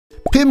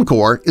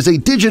Pimcore is a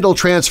digital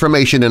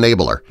transformation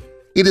enabler.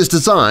 It is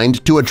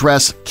designed to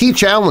address key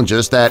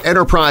challenges that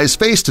enterprises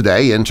face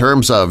today in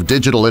terms of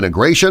digital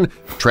integration,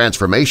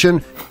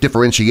 transformation,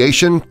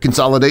 differentiation,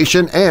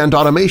 consolidation, and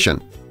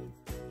automation.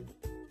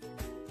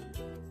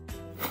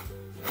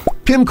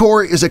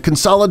 Pimcore is a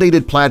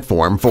consolidated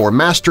platform for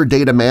master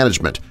data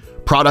management,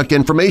 product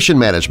information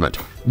management,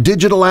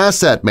 digital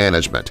asset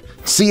management,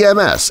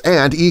 CMS,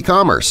 and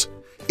e-commerce.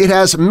 It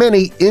has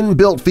many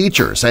inbuilt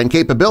features and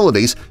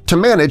capabilities to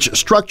manage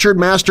structured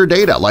master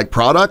data like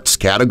products,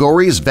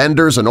 categories,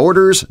 vendors and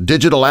orders,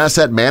 digital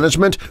asset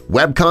management,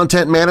 web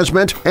content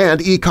management,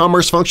 and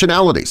e-commerce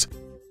functionalities.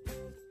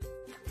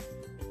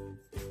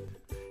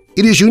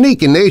 It is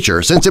unique in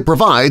nature since it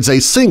provides a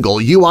single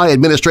UI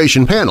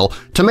administration panel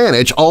to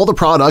manage all the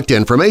product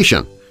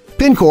information.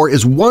 Pimcore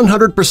is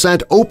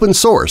 100% open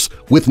source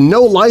with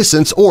no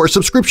license or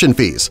subscription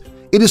fees.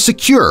 It is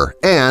secure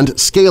and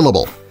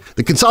scalable.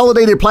 The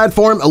consolidated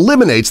platform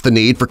eliminates the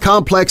need for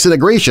complex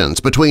integrations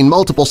between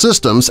multiple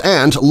systems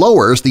and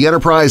lowers the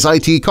enterprise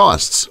IT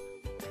costs.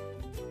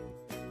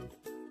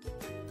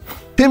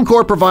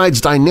 Pimcore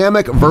provides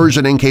dynamic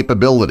versioning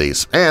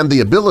capabilities and the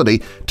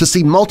ability to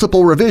see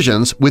multiple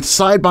revisions with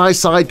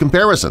side-by-side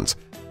comparisons.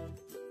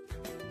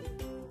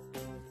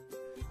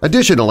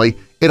 Additionally,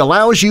 it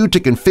allows you to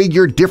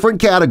configure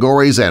different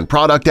categories and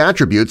product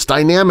attributes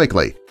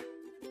dynamically,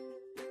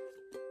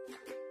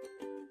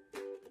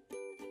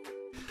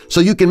 so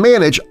you can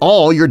manage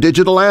all your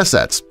digital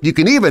assets. You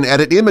can even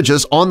edit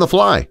images on the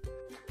fly.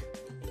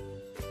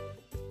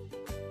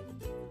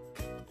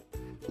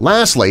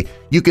 Lastly,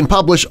 you can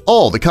publish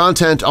all the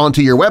content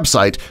onto your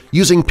website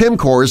using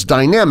Pimcore's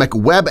dynamic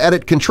web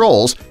edit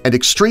controls and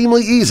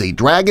extremely easy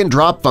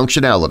drag-and-drop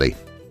functionality.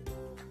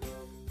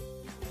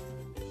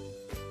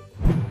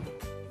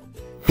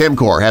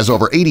 Pimcore has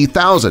over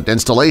 80,000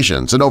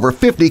 installations in over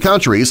 50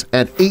 countries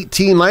and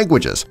 18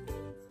 languages.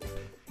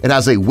 It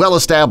has a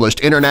well-established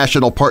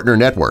international partner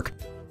network.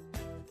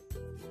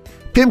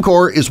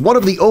 Pimcore is one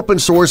of the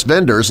open-source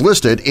vendors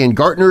listed in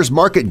Gartner's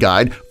Market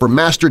Guide for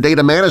Master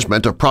Data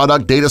Management of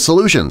Product Data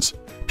Solutions.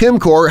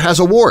 Pimcore has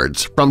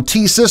awards from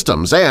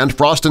T-Systems and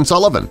Frost &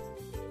 Sullivan.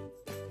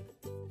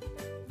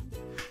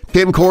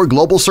 Pimcore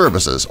Global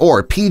Services,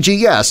 or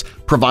PGS,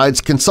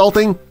 provides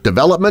consulting,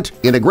 development,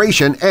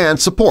 integration, and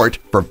support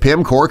for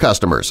Pimcore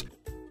customers.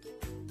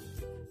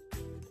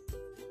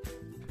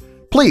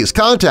 Please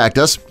contact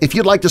us if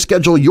you'd like to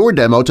schedule your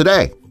demo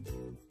today.